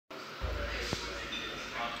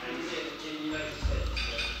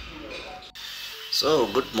So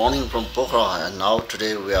good morning from Pokhara, and now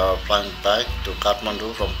today we are flying back to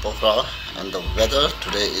Kathmandu from Pokhara, and the weather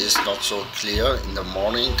today is not so clear in the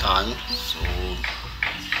morning time. So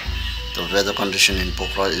the weather condition in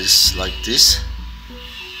Pokhara is like this.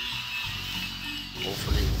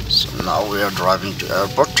 Hopefully. So now we are driving to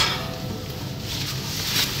airport.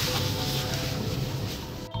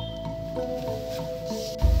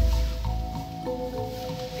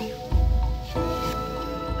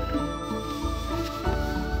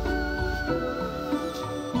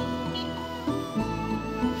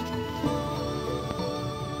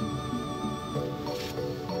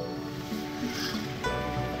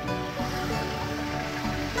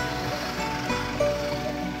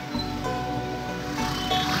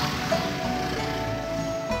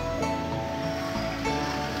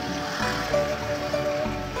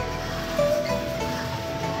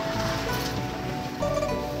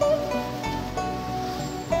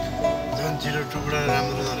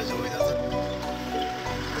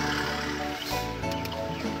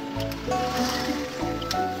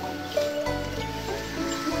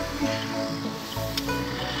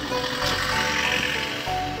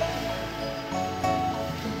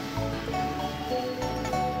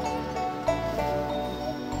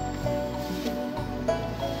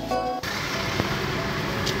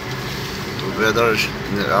 The weather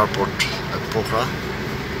in the airport at Pokhara.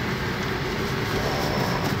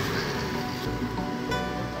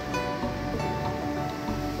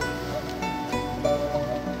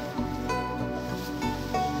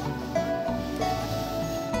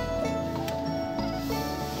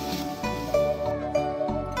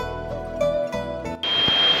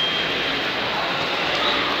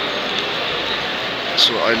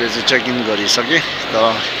 So अहिले चाहिँ check in गरिसके तर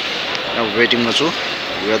अब वेटिङमा छु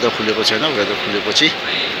weather खुलेको छैन weather खुलेपछि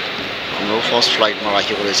हाम्रो first फ्लाइटमा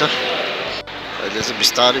राखेको रहेछ अहिले चाहिँ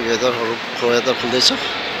बिस्तारै वेदर खुल्दैछ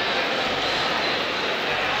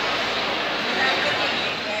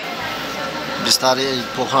बिस्तारै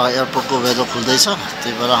पोखरा एयरपोर्टको वेदर खुल्दैछ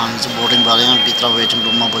त्यही भएर हामी चाहिँ बोर्डिङ भएर यहाँ भित्र वेटिङ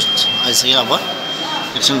रुममा आइसक्यो अब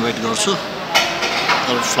एकछिन वेट गर्छु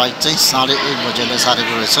तर फ्लाइट चाहिँ 1:30 बजेलाई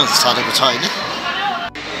सारेको रहेछ सारेको छ अहिले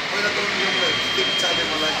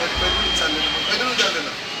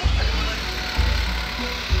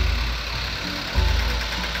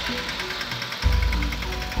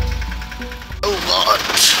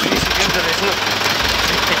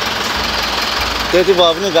त्यति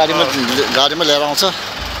भए पनि गाडीमा लिएर आउँछ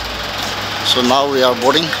so now we are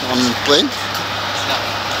boarding on plane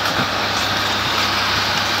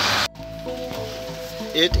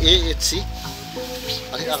at सी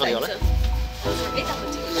अलिक अगाडि होला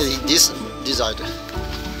this item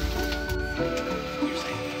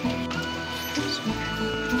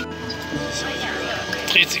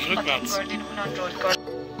dreht sich rückwärts.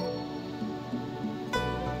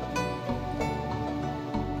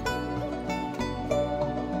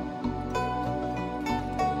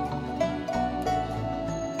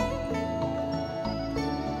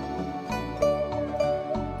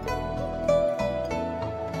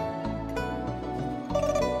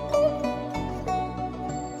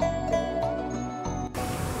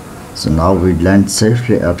 So now we land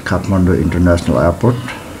safely at Kathmandu International Airport.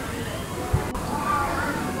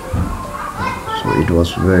 So it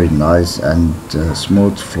was very nice and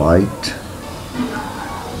smooth flight.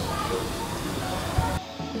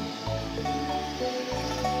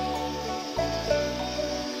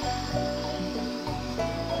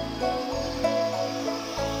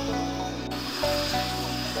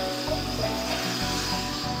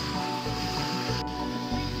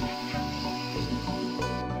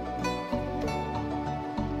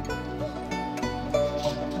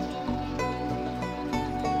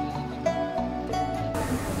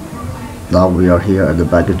 Now we are here at the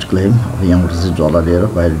baggage claim of young Dollar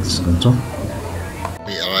by this control.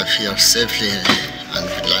 We arrived here safely and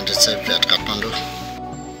we landed safely at Kathmandu.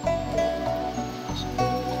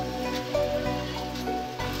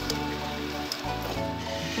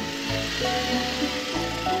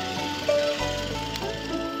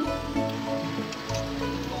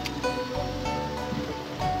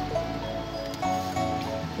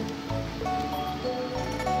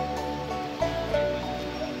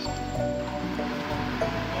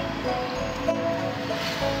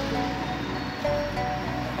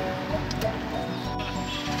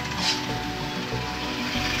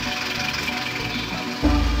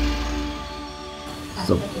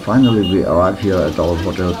 So finally we arrived here at our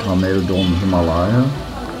hotel Thamel Dome Himalaya.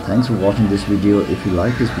 Thanks for watching this video. If you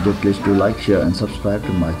like this video, please do like, share and subscribe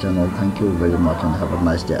to my channel. Thank you very much and have a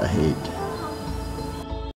nice day ahead.